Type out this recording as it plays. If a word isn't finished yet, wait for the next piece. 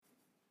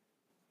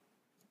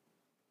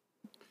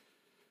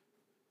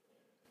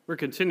We're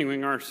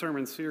continuing our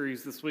sermon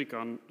series this week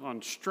on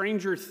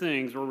stranger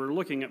things, where we're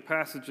looking at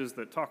passages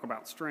that talk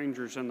about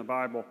strangers in the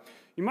Bible.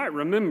 You might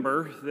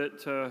remember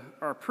that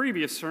our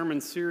previous sermon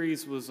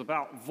series was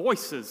about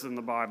voices in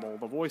the Bible,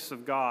 the voice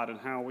of God, and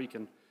how we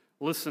can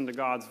listen to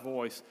God's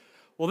voice.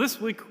 Well,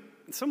 this week,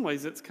 in some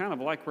ways, it's kind of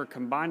like we're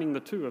combining the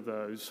two of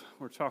those.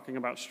 We're talking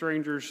about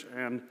strangers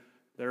and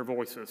their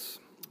voices.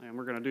 And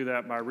we're going to do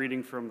that by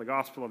reading from the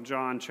Gospel of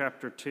John,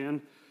 chapter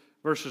 10,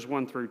 verses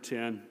 1 through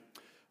 10.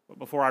 But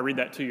before I read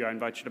that to you, I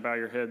invite you to bow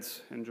your heads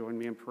and join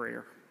me in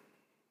prayer.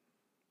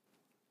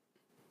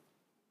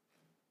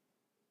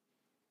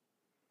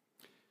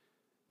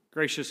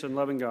 Gracious and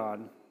loving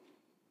God,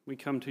 we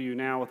come to you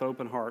now with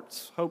open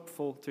hearts,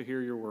 hopeful to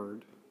hear your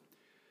word.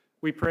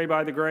 We pray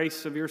by the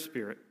grace of your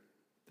Spirit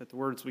that the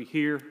words we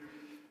hear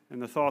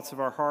and the thoughts of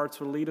our hearts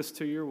will lead us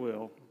to your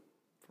will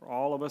for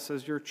all of us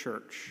as your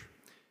church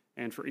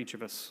and for each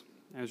of us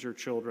as your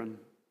children.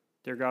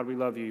 Dear God, we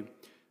love you.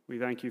 We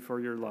thank you for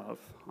your love.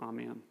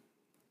 Amen.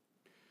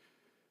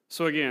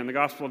 So again, the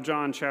Gospel of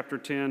John, chapter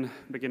 10,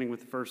 beginning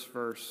with the first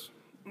verse.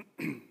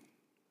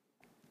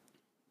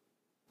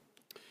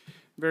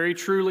 Very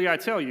truly I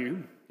tell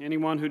you,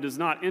 anyone who does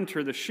not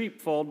enter the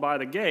sheepfold by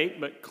the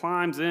gate, but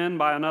climbs in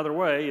by another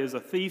way, is a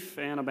thief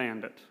and a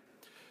bandit.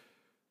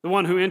 The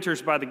one who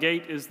enters by the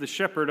gate is the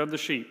shepherd of the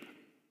sheep.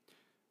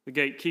 The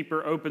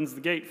gatekeeper opens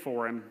the gate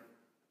for him,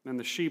 and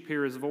the sheep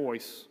hear his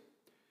voice.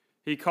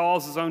 He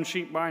calls his own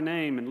sheep by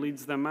name and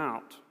leads them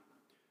out.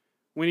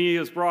 When he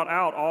has brought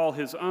out all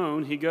his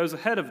own, he goes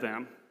ahead of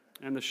them,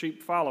 and the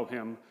sheep follow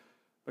him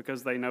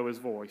because they know his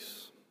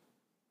voice.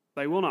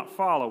 They will not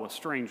follow a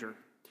stranger,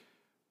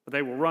 but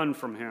they will run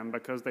from him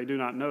because they do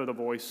not know the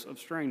voice of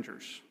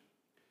strangers.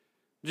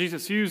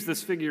 Jesus used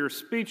this figure of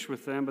speech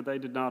with them, but they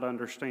did not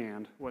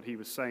understand what he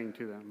was saying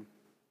to them.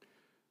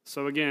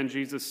 So again,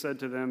 Jesus said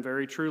to them,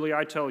 very truly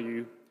I tell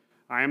you,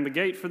 I am the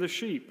gate for the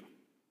sheep.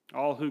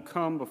 All who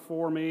come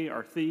before me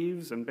are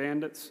thieves and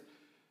bandits,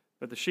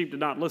 but the sheep did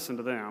not listen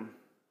to them.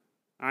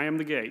 I am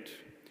the gate.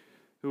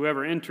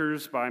 Whoever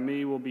enters by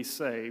me will be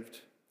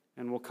saved,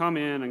 and will come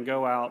in and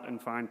go out and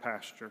find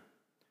pasture.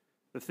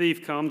 The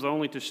thief comes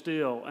only to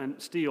steal and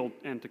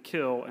to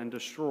kill and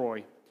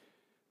destroy,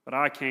 but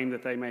I came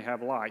that they may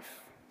have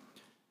life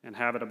and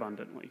have it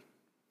abundantly.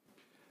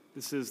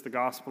 This is the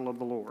gospel of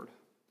the Lord.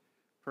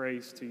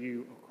 Praise to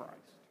you, O Christ.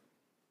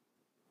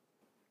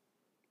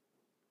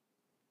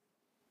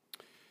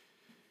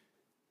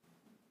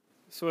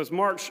 So as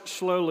March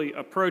slowly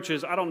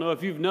approaches, I don't know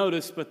if you've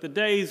noticed, but the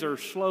days are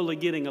slowly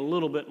getting a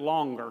little bit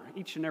longer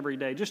each and every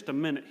day, just a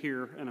minute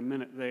here and a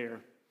minute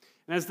there.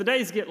 And as the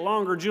days get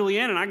longer,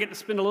 Julianne and I get to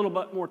spend a little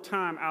bit more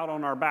time out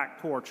on our back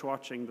porch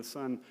watching the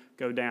sun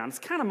go down. It's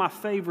kind of my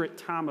favorite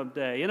time of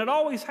day, and it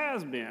always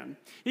has been.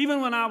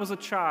 Even when I was a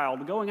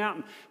child, going out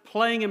and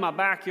playing in my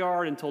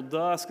backyard until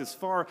dusk, as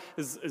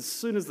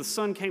soon as the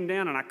sun came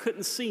down and I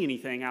couldn't see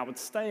anything, I would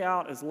stay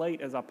out as late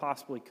as I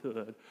possibly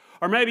could.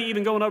 Or maybe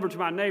even going over to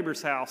my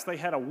neighbor's house. They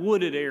had a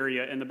wooded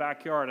area in the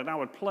backyard, and I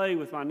would play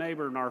with my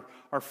neighbor and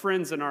our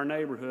friends in our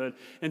neighborhood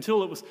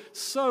until it was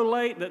so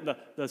late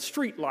that the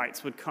street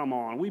lights would come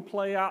on. We'd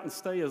play out and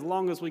stay as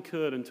long as we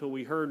could until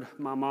we heard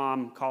my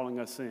mom calling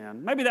us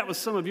in. Maybe that was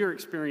some of your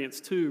experience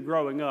too,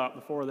 growing up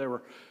before there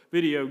were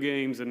video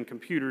games and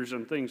computers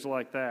and things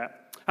like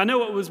that. I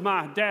know it was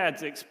my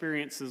dad's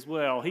experience as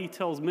well. He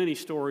tells many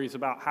stories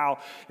about how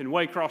in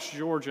Waycross,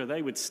 Georgia,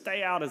 they would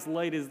stay out as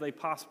late as they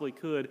possibly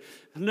could,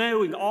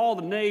 knowing all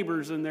the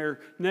neighbors in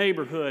their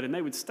neighborhood, and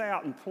they would stay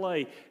out and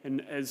play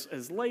and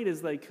as late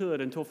as they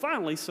could until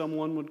finally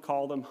someone would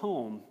call them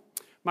home.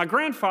 My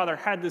grandfather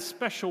had this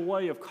special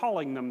way of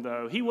calling them,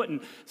 though. He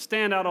wouldn't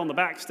stand out on the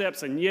back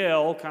steps and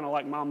yell, kind of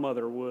like my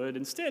mother would.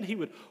 Instead, he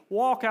would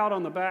walk out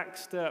on the back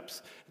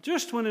steps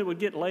just when it would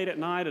get late at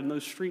night and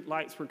those street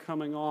lights were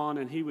coming on,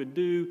 and he would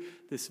do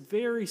this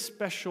very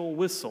special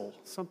whistle,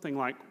 something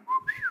like,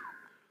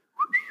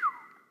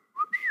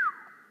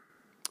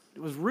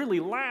 it was really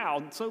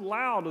loud, so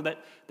loud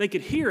that they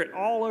could hear it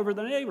all over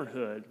the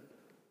neighborhood.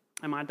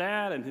 And my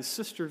dad and his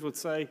sisters would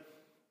say,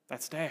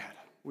 "That's Dad,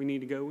 we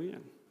need to go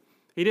in."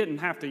 He didn't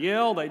have to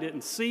yell. They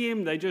didn't see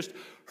him. They just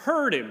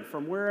heard him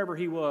from wherever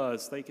he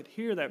was. They could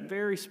hear that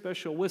very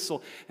special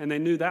whistle, and they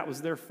knew that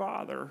was their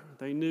father.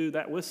 They knew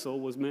that whistle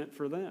was meant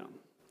for them.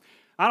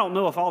 I don't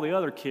know if all the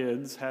other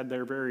kids had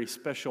their very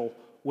special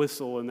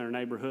whistle in their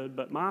neighborhood,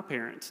 but my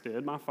parents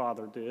did, my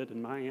father did,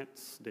 and my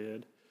aunts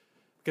did,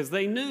 because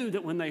they knew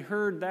that when they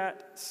heard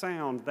that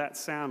sound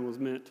was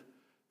meant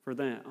for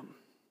them.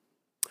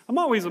 I'm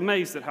always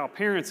amazed at how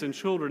parents and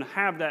children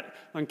have that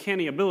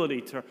uncanny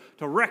ability to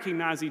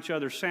recognize each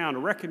other's sound, to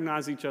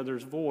recognize each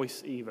other's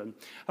voice even.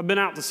 I've been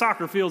out to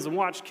soccer fields and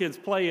watched kids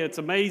play. It's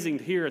amazing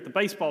to hear at the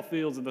baseball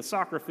fields and the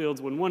soccer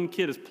fields when one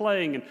kid is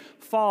playing and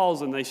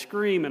falls and they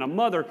scream, and a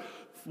mother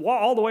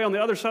all the way on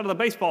the other side of the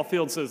baseball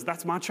field says,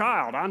 "That's my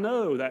child. I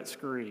know that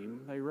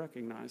scream." They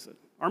recognize it.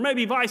 Or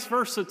maybe vice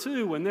versa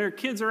too, when their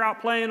kids are out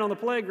playing on the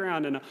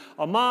playground and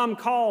a mom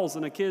calls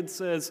and a kid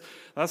says,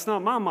 "That's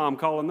not my mom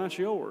calling, that's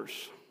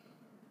yours."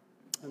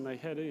 And they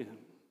head in.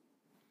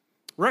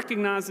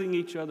 recognizing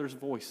each other's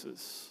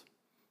voices.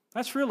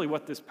 That's really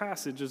what this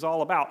passage is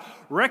all about,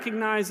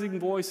 recognizing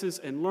voices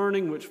and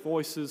learning which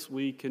voices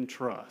we can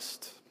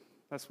trust.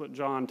 That's what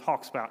John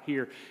talks about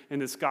here in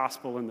this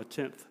gospel in the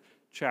 10th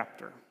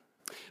chapter.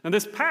 Now,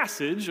 this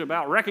passage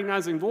about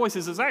recognizing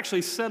voices is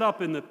actually set up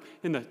in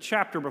the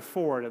chapter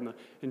before it,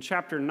 in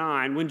chapter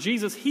 9, when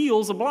Jesus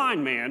heals a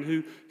blind man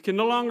who can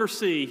no longer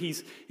see.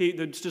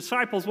 The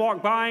disciples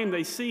walk by him,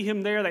 they see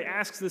him there, they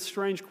ask this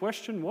strange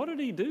question, what did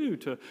he do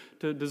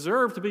to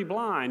deserve to be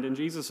blind? And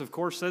Jesus, of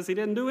course, says he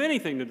didn't do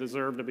anything to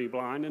deserve to be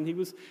blind, and he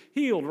was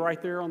healed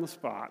right there on the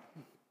spot.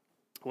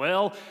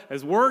 Well,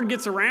 as word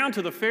gets around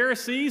to the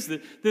Pharisees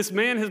that this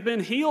man has been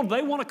healed,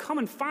 they want to come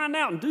and find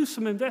out and do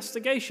some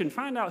investigation,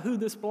 find out who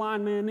this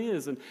blind man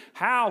is and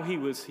how he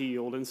was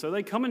healed. And so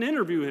they come and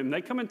interview him. They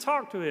come and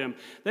talk to him.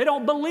 They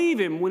don't believe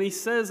him when he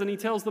says and he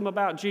tells them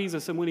about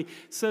Jesus and when he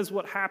says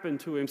what happened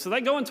to him. So they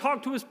go and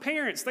talk to his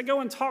parents. They go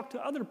and talk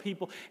to other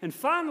people. And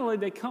finally,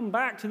 they come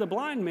back to the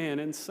blind man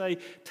and say,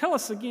 tell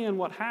us again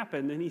what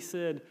happened. And he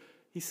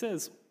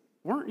says,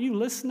 weren't you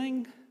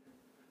listening?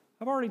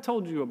 I've already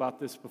told you about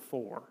this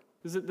before.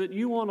 Is it that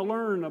you want to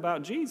learn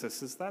about Jesus?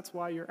 That's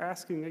why you're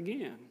asking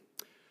again?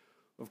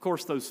 Of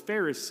course, those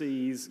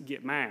Pharisees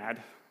get mad.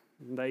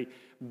 They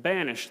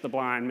banish the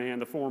blind man,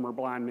 the former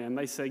blind man.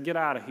 They say, get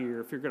out of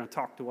here if you're going to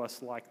talk to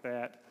us like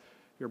that.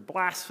 You're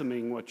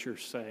blaspheming what you're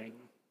saying.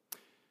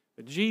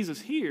 But Jesus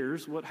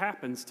hears what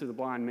happens to the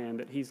blind man,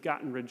 that he's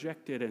gotten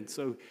rejected, and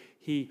so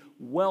he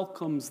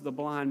welcomes the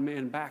blind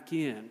man back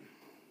in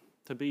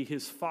to be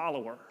his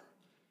follower.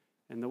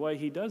 And the way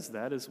he does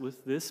that is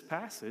with this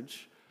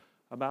passage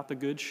about the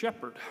good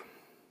shepherd,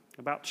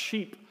 about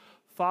sheep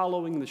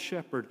following the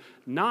shepherd,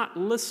 not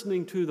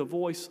listening to the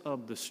voice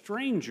of the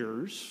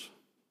strangers,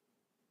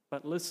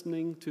 but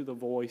listening to the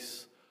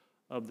voice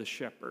of the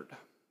shepherd.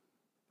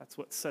 That's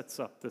what sets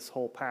up this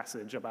whole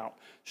passage about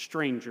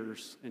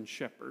strangers and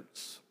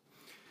shepherds.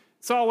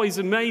 It's always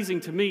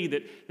amazing to me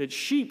that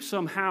sheep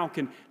somehow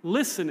can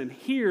listen and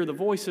hear the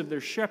voice of their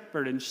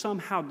shepherd and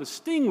somehow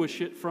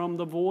distinguish it from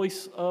the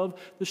voice of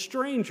the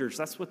strangers.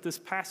 That's what this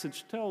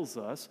passage tells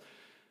us.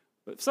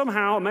 But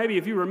somehow, maybe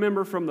if you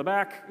remember from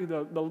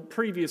the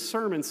previous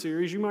sermon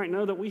series, you might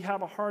know that we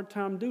have a hard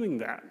time doing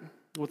that.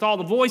 With all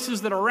the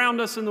voices that are around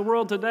us in the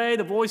world today,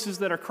 the voices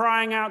that are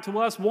crying out to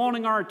us,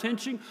 wanting our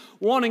attention,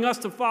 wanting us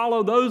to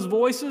follow those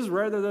voices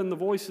rather than the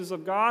voices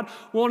of God,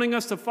 wanting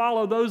us to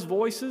follow those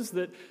voices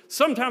that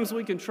sometimes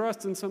we can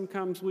trust and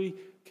sometimes we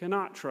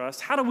cannot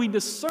trust. How do we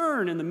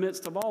discern in the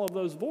midst of all of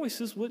those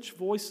voices which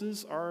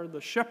voices are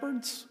the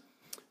shepherds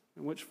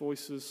and which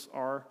voices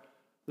are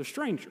the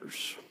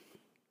strangers?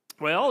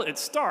 Well, it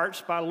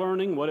starts by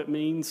learning what it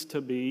means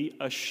to be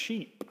a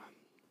sheep.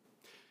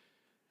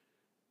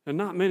 And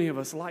not many of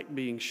us like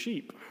being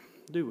sheep,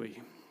 do we?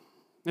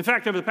 In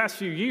fact, over the past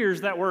few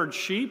years, that word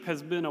sheep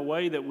has been a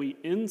way that we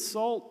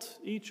insult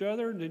each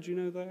other. Did you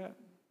know that?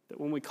 That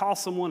when we call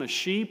someone a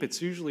sheep,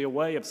 it's usually a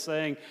way of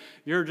saying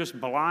you're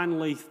just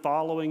blindly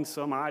following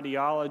some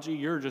ideology.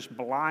 You're just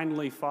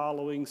blindly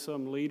following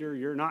some leader.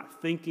 You're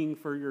not thinking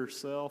for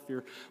yourself.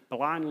 You're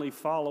blindly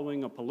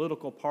following a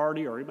political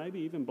party or maybe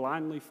even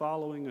blindly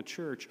following a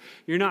church.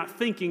 You're not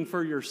thinking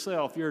for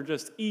yourself. You're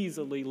just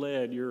easily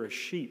led. You're a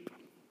sheep.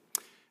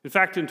 In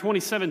fact, in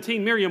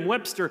 2017,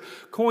 Merriam-Webster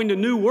coined a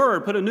new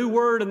word, put a new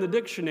word in the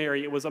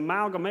dictionary. It was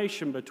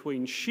amalgamation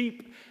between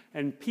sheep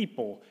and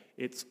people.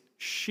 It's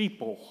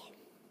sheeple.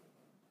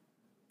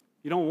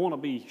 You don't want to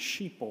be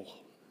sheeple.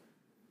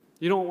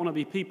 You don't want to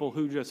be people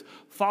who just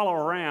follow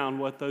around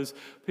what those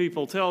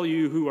people tell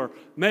you who are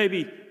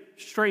maybe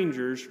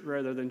strangers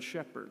rather than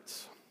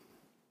shepherds.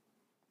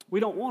 We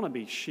don't want to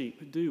be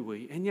sheep, do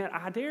we? And yet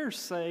I dare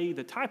say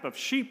the type of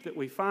sheep that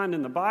we find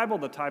in the Bible,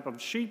 the type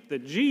of sheep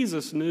that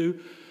Jesus knew,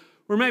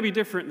 were maybe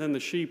different than the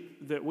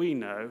sheep that we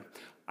know.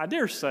 I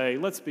dare say,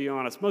 let's be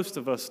honest, most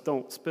of us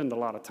don't spend a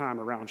lot of time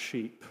around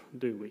sheep,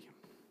 do we?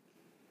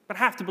 But I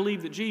have to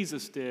believe that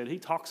Jesus did. He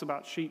talks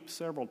about sheep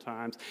several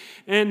times.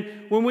 And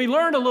when we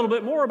learn a little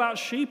bit more about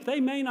sheep, they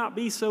may not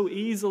be so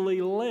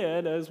easily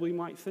led as we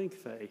might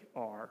think they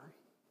are.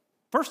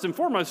 First and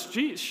foremost,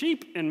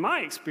 sheep, in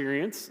my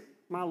experience,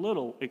 my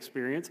little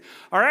experience,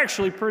 are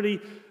actually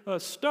pretty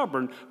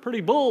stubborn,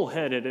 pretty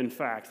bullheaded, in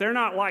fact. They're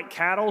not like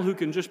cattle who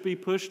can just be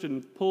pushed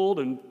and pulled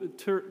and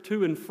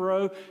to and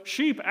fro.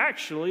 Sheep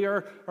actually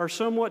are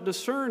somewhat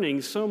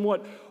discerning,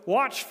 somewhat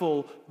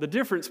watchful, the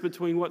difference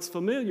between what's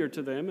familiar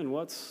to them and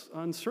what's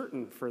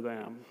uncertain for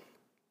them.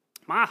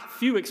 My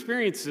few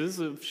experiences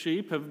of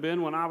sheep have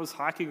been when I was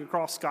hiking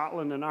across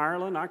Scotland and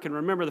Ireland. I can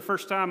remember the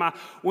first time I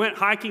went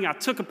hiking, I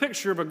took a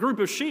picture of a group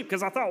of sheep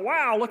because I thought,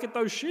 wow, look at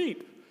those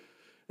sheep.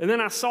 And then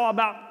I saw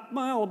about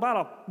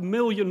 1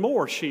 million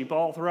more sheep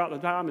all throughout the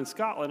time in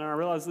Scotland, and I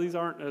realized these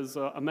aren't as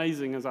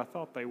amazing as I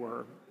thought they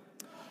were.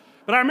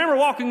 But I remember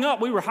walking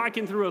up, we were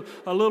hiking through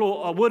a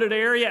little wooded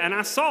area, and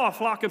I saw a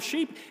flock of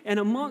sheep, and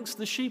amongst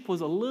the sheep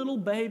was a little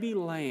baby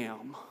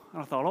lamb.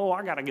 And I thought, oh,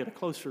 I got to get a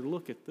closer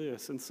look at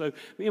this. And so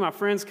me and my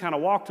friends kind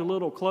of walked a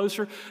little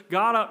closer,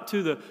 got up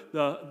to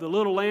the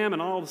little lamb,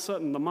 and all of a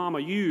sudden the mama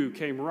ewe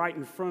came right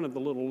in front of the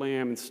little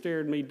lamb and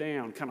stared me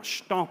down, kind of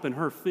stomping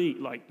her feet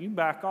like, you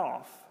back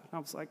off. And I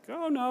was like,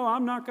 oh, no,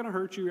 I'm not going to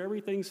hurt you.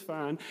 Everything's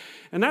fine.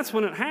 And that's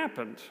when it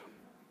happened.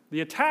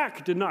 The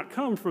attack did not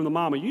come from the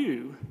mama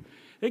ewe.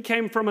 It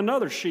came from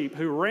another sheep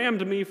who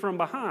rammed me from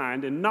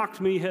behind and knocked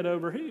me head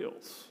over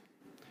heels.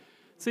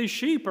 See,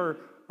 sheep are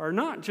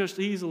not just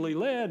easily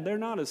led. They're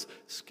not as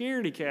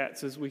scaredy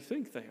cats as we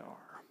think they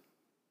are.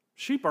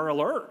 Sheep are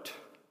alert.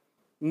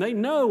 And they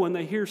know when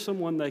they hear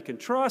someone they can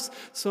trust,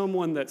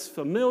 someone that's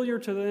familiar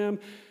to them,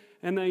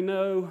 and they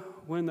know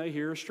when they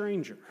hear a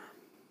stranger.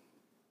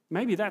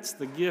 Maybe that's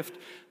the gift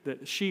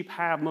that sheep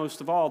have most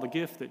of all, the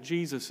gift that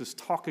Jesus is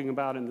talking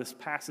about in this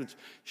passage.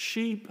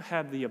 Sheep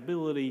have the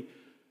ability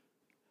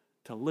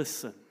to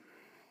listen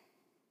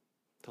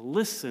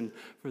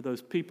for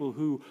those people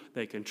who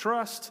they can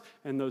trust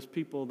and those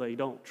people they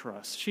don't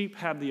trust. Sheep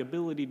have the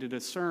ability to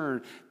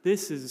discern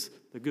this is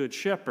the good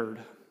shepherd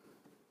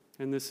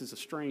and this is a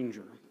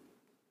stranger.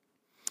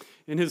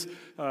 In his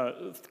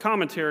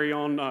commentary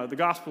on the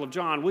Gospel of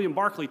John, William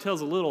Barclay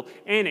tells a little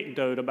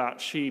anecdote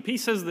about sheep. He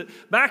says that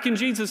back in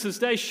Jesus'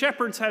 day,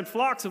 shepherds had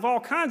flocks of all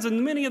kinds,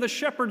 and many of the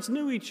shepherds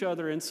knew each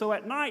other. And so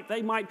at night,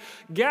 they might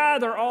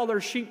gather all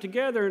their sheep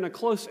together in a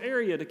close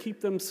area to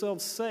keep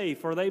themselves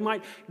safe, or they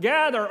might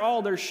gather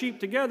all their sheep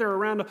together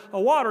around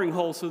a watering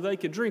hole so they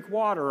could drink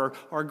water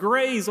or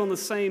graze on the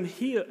same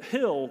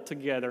hill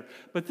together.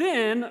 But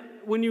then,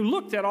 when you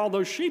looked at all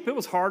those sheep, it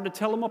was hard to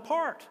tell them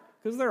apart,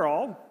 because they're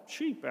all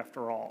sheep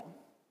after all.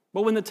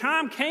 But when the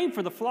time came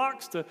for the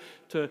flocks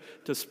to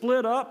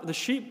split up, the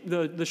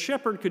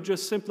shepherd could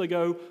just simply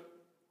go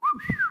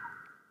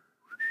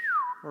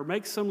or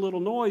make some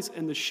little noise,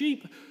 and the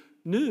sheep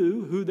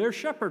knew who their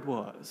shepherd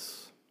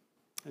was.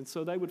 And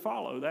so they would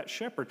follow that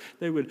shepherd.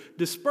 They would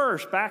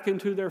disperse back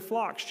into their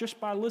flocks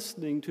just by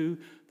listening to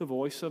the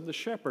voice of the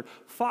shepherd,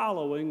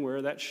 following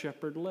where that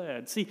shepherd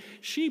led. See,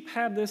 sheep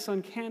have this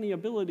uncanny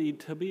ability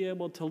to be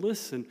able to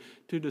listen,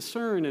 to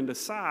discern and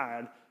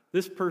decide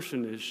this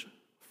person is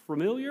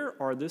familiar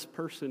or this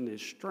person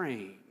is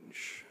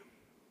strange.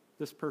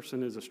 This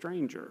person is a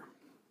stranger.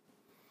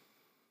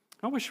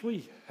 I wish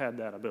we had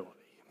that ability.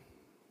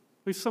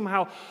 We've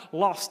somehow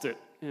lost it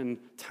in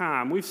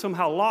time. We've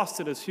somehow lost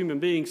it as human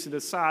beings to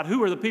decide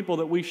who are the people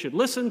that we should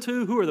listen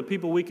to, who are the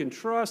people we can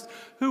trust,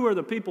 who are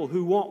the people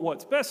who want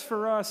what's best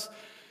for us,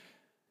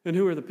 and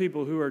who are the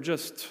people who are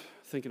just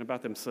thinking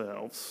about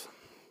themselves.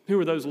 Who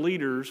are those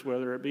leaders,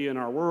 whether it be in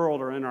our world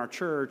or in our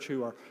church,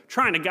 who are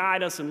trying to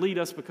guide us and lead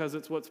us because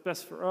it's what's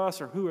best for us,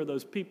 or who are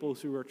those people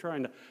who are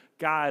trying to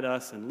guide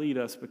us and lead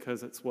us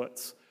because it's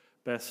what's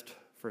best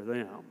for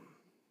them?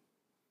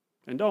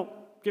 And don't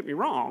get me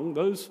wrong,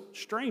 those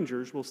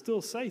strangers will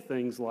still say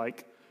things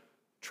like,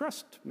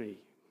 trust me.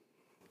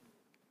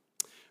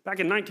 Back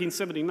in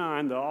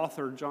 1979, the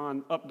author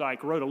John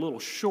Updike wrote a little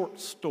short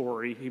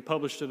story. He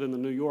published it in the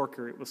New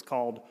Yorker. It was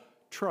called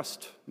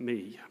Trust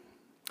Me.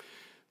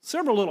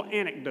 Several little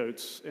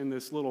anecdotes in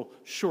this little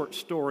short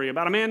story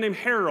about a man named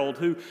Harold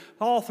who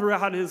all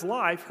throughout his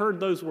life heard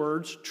those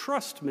words,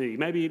 trust me,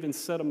 maybe even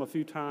said them a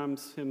few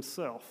times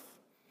himself.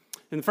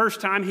 And the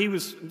first time he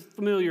was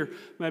familiar,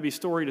 maybe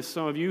story to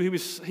some of you,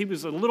 he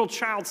was a little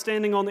child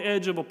standing on the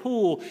edge of a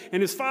pool,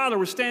 and his father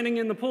was standing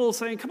in the pool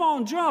saying, come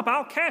on, jump,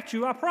 I'll catch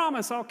you, I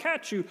promise, I'll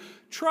catch you,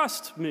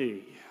 trust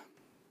me.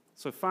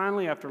 So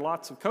finally, after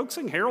lots of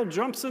coaxing, Harold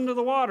jumps into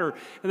the water,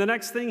 and the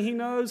next thing he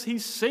knows,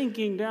 he's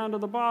sinking down to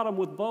the bottom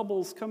with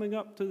bubbles coming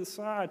up to the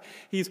side.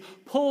 He's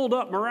pulled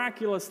up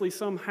miraculously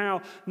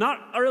somehow,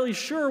 not really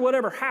sure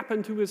whatever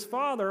happened to his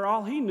father.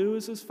 All he knew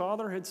is his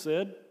father had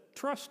said,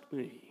 trust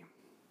me.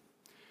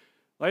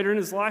 Later in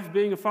his life,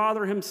 being a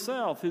father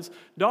himself, his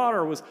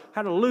daughter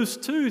had a loose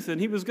tooth,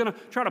 and he was going to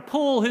try to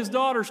pull his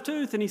daughter's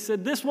tooth, and he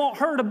said, this won't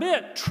hurt a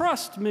bit,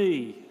 trust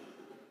me.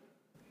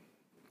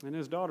 And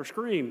his daughter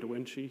screamed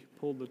when she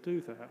pulled the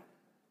tooth out.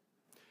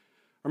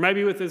 Or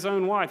maybe with his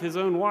own wife. His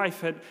own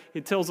wife,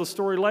 he tells a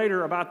story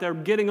later about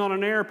them getting on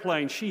an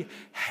airplane. She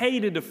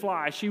hated to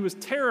fly. She was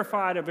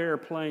terrified of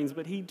airplanes,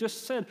 but he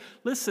just said,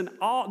 listen,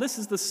 this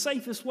is the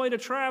safest way to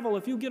travel.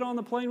 If you get on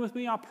the plane with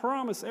me, I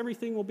promise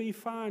everything will be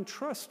fine.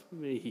 Trust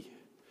me.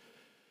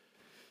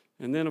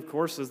 And then, of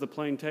course, as the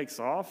plane takes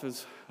off,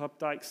 as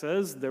Updike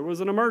says, there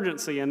was an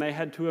emergency, and they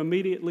had to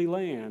immediately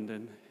land.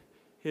 And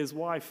his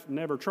wife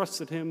never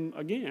trusted him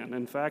again.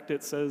 In fact,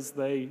 it says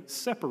they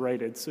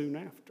separated soon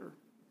after.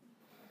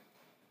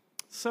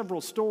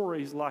 Several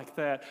stories like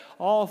that,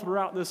 all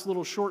throughout this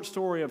little short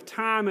story of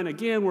time and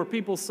again where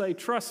people say,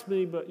 trust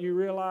me, but you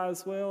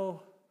realize,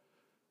 well,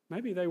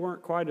 maybe they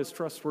weren't quite as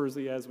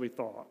trustworthy as we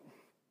thought.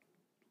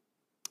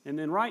 And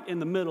then right in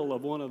the middle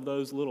of one of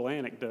those little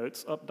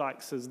anecdotes,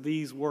 Updike says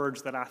these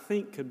words that I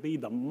think could be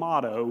the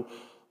motto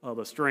of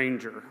a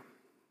stranger.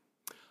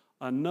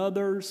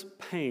 Another's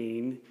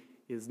pain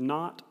is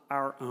not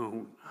our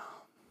own.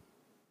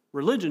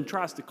 Religion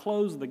tries to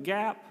close the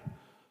gap,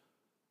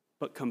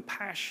 but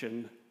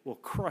compassion will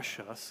crush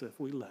us if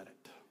we let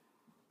it.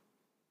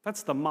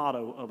 That's the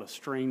motto of a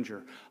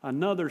stranger.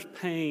 Another's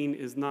pain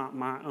is not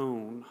my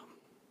own.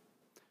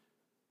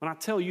 When I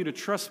tell you to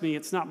trust me,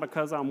 it's not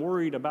because I'm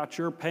worried about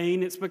your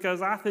pain. It's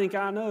because I think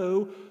I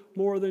know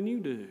more than you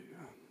do.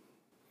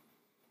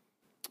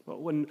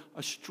 But when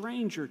a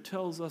stranger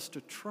tells us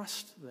to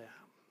trust them,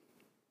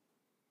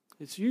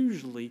 it's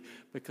usually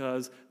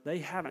because they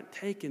haven't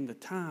taken the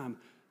time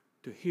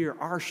to hear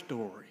our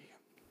story,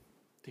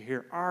 to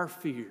hear our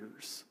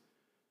fears,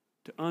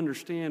 to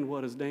understand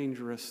what is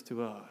dangerous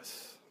to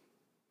us,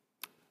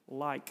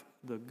 like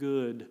the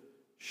good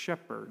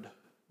shepherd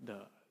does.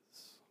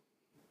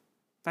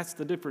 That's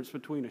the difference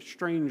between a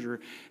stranger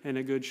and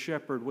a good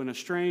shepherd. When a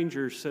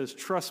stranger says,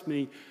 trust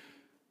me,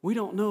 we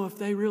don't know if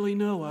they really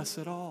know us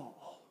at all.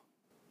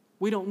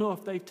 We don't know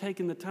if they've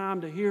taken the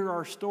time to hear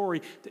our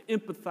story, to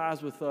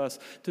empathize with us,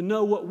 to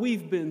know what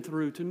we've been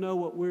through, to know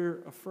what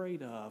we're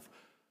afraid of.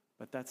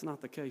 But that's not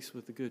the case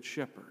with the good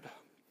shepherd.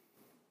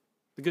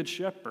 The good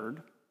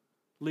shepherd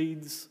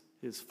leads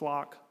his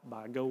flock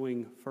by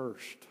going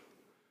first,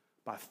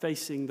 by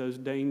facing those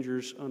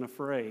dangers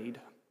unafraid.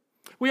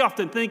 We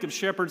often think of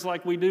shepherds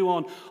like we do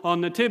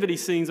on nativity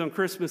scenes on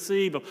Christmas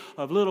Eve,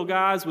 of little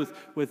guys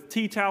with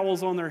tea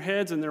towels on their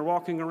heads and they're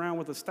walking around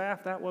with a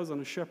staff. That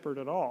wasn't a shepherd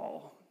at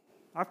all.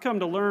 I've come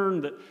to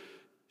learn that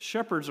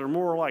shepherds are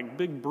more like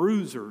big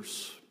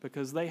bruisers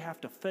because they have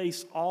to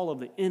face all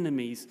of the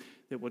enemies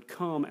that would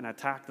come and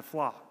attack the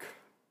flock,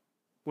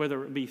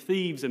 whether it be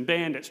thieves and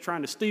bandits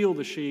trying to steal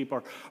the sheep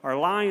or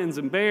lions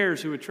and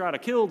bears who would try to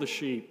kill the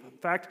sheep. In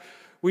fact,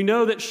 we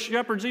know that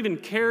shepherds even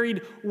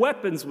carried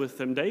weapons with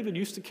them. David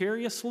used to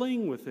carry a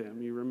sling with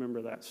him. You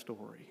remember that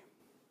story.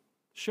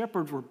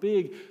 Shepherds were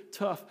big,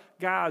 tough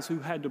guys who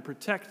had to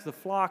protect the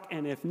flock,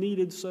 and if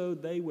needed so,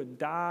 they would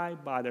die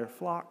by their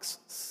flock's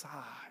side.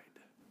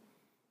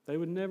 They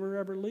would never,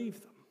 ever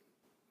leave them.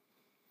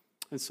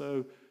 And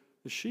so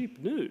the sheep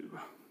knew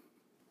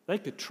they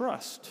could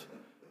trust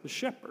the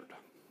shepherd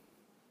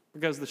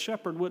because the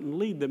shepherd wouldn't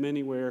lead them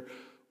anywhere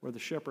where the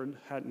shepherd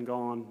hadn't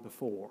gone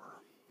before.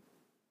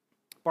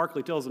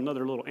 Barclay tells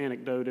another little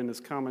anecdote in his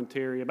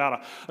commentary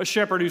about a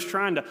shepherd who's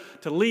trying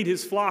to lead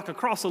his flock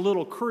across a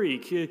little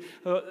creek.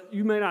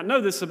 You may not know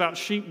this about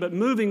sheep, but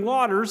moving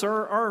waters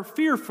are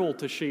fearful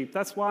to sheep.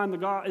 That's why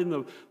in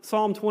the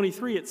Psalm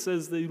 23 it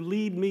says, "They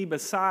lead me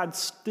beside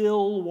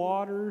still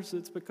waters."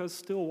 It's because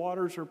still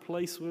waters are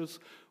places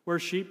where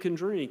sheep can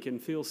drink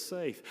and feel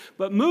safe.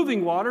 But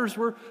moving waters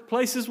were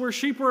places where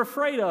sheep were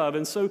afraid of.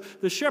 And so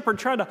the shepherd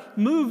tried to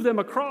move them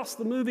across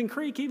the moving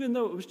creek, even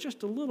though it was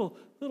just a little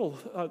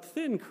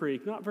thin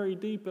creek, not very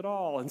deep at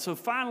all. And so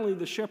finally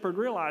the shepherd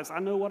realized, I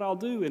know what I'll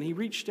do. And he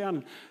reached down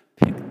and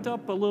picked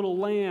up a little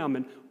lamb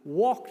and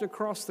walked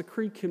across the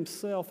creek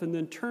himself and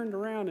then turned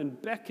around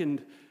and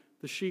beckoned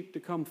the sheep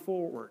to come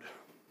forward.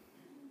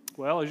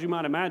 Well, as you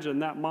might imagine,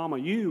 that mama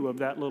ewe of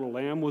that little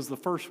lamb was the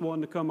first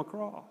one to come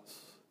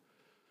across.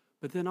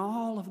 But then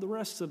all of the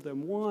rest of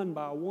them, one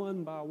by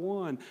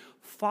one,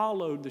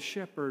 followed the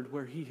shepherd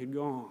where he had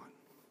gone,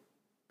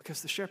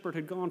 because the shepherd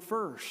had gone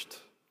first.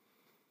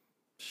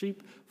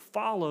 Sheep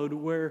followed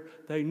where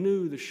they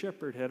knew the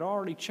shepherd had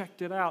already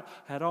checked it out,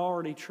 had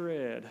already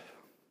tread.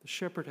 The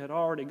shepherd had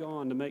already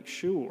gone to make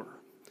sure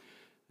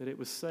that it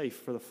was safe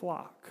for the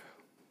flock.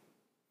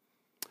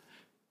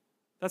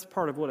 That's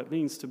part of what it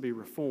means to be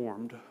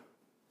reformed.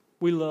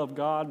 We love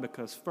God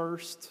because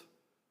first,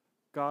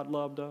 God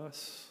loved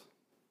us.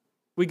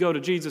 We go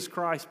to Jesus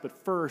Christ, but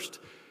first,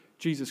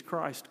 Jesus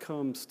Christ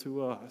comes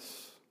to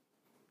us.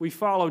 We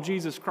follow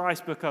Jesus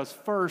Christ because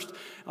first,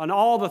 on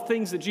all the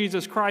things that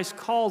Jesus Christ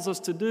calls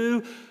us to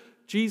do,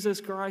 Jesus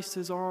Christ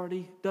has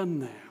already done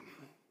them.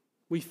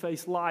 We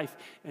face life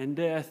and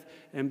death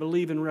and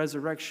believe in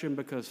resurrection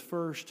because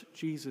first,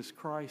 Jesus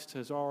Christ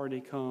has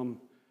already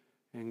come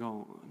and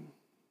gone.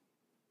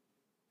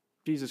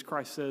 Jesus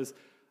Christ says,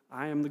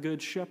 I am the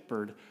good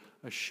shepherd.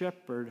 A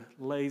shepherd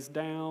lays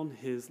down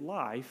his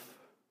life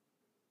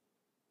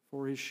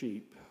for his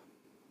sheep.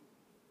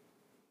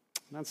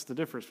 That's the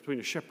difference between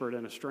a shepherd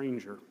and a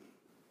stranger.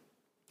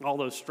 All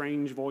those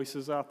strange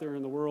voices out there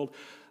in the world,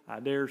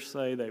 I dare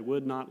say they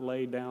would not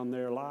lay down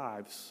their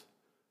lives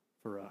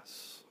for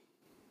us.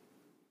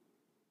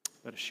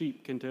 But a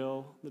sheep can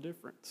tell the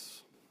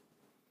difference.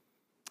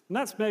 And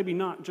that's maybe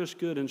not just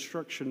good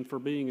instruction for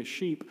being a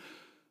sheep,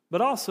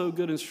 but also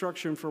good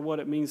instruction for what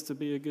it means to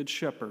be a good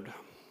shepherd.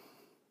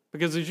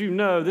 Because as you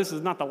know, this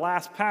is not the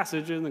last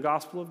passage in the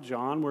Gospel of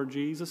John where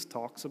Jesus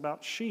talks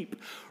about sheep.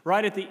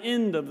 Right at the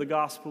end of the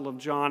Gospel of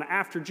John,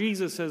 after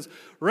Jesus has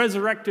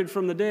resurrected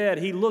from the dead,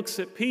 he looks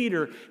at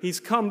Peter. He's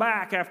come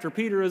back after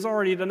Peter has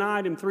already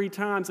denied him 3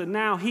 times, and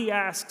now he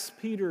asks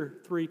Peter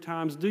 3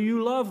 times, do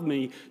you love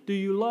me? Do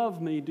you love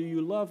me? Do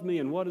you love me?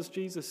 And what does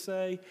Jesus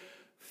say?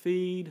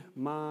 Feed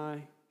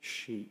my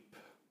sheep.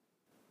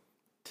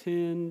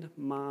 Tend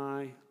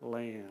my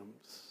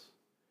lambs.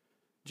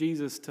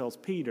 Jesus tells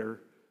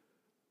Peter,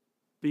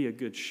 be a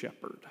good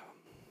shepherd.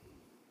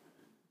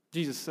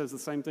 Jesus says the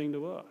same thing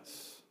to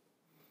us.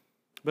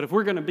 But if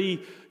we're going to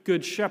be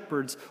good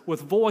shepherds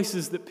with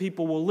voices that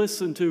people will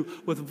listen to,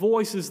 with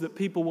voices that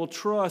people will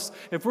trust,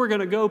 if we're going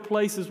to go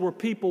places where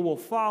people will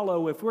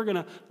follow, if we're going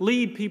to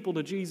lead people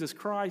to Jesus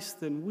Christ,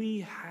 then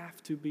we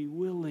have to be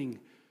willing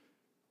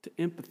to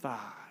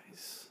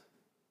empathize,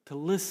 to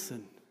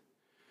listen,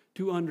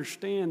 to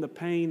understand the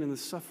pain and the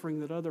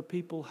suffering that other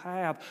people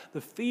have,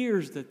 the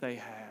fears that they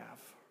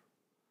have,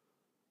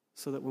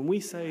 so that when we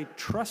say,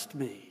 "Trust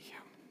me,"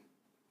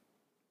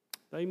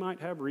 they might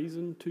have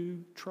reason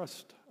to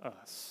trust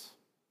us.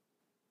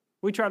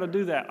 We try to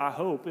do that, I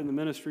hope, in the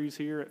ministries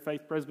here at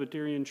Faith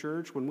Presbyterian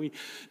Church when we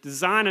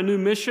design a new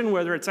mission,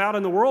 whether it's out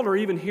in the world or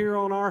even here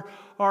on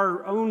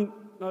our own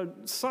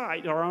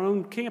site, our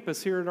own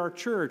campus here at our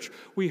church.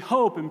 We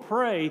hope and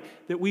pray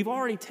that we've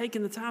already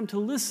taken the time to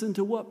listen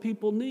to what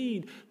people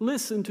need,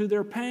 listen to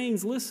their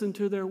pains, listen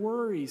to their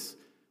worries,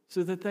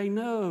 so that they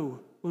know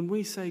when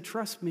we say,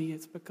 "Trust me,"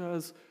 it's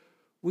because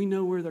we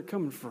know where they're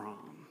coming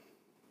from.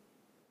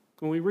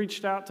 When we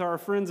reached out to our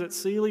friends at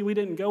Sealy, we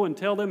didn't go and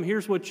tell them,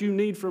 "Here's what you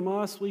need from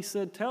us." We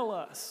said, "Tell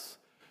us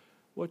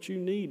what you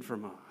need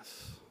from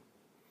us."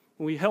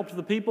 When we helped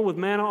the people with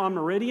Manna on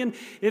Meridian,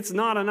 it's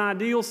not an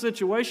ideal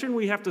situation.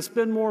 We have to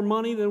spend more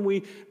money than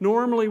we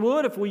normally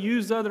would if we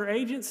used other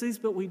agencies,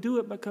 but we do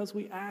it because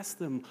we asked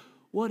them,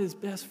 "What is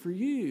best for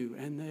you?"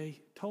 And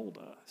they told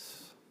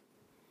us.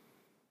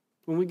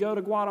 When we go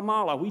to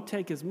Guatemala, we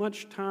take as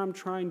much time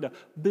trying to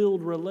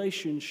build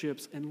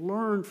relationships and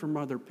learn from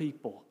other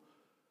people,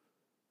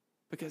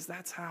 because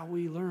that's how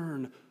we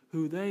learn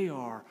who they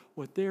are,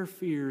 what their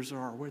fears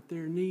are, what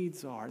their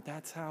needs are.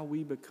 That's how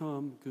we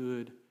become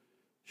good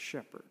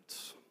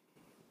shepherds.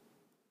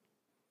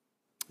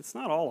 It's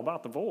not all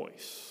about the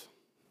voice.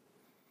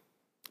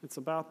 It's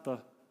about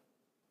the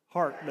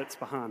heart that's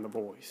behind the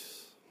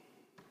voice.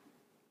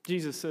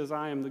 Jesus says,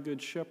 "I am the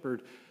good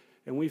shepherd,"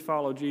 and we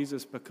follow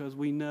Jesus because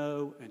we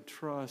know and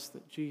trust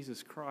that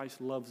Jesus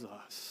Christ loves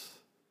us,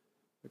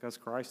 because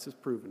Christ has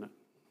proven it.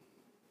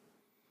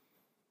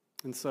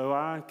 And so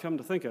I come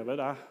to think of it,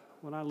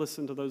 when I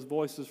listen to those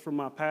voices from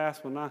my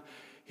past, when I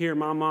hear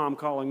my mom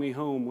calling me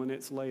home when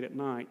it's late at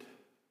night,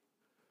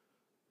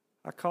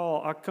 I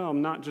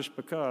come not just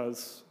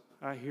because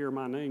I hear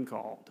my name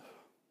called,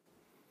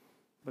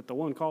 but the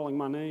one calling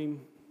my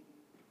name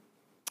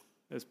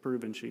has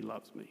proven she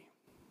loves me.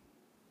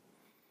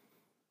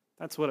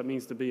 That's what it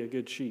means to be a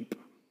good sheep.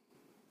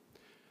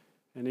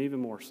 And even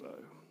more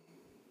so,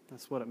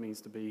 that's what it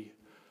means to be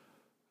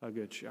a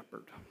good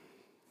shepherd.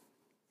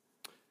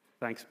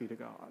 Thanks be to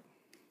God.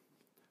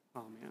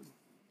 Amen.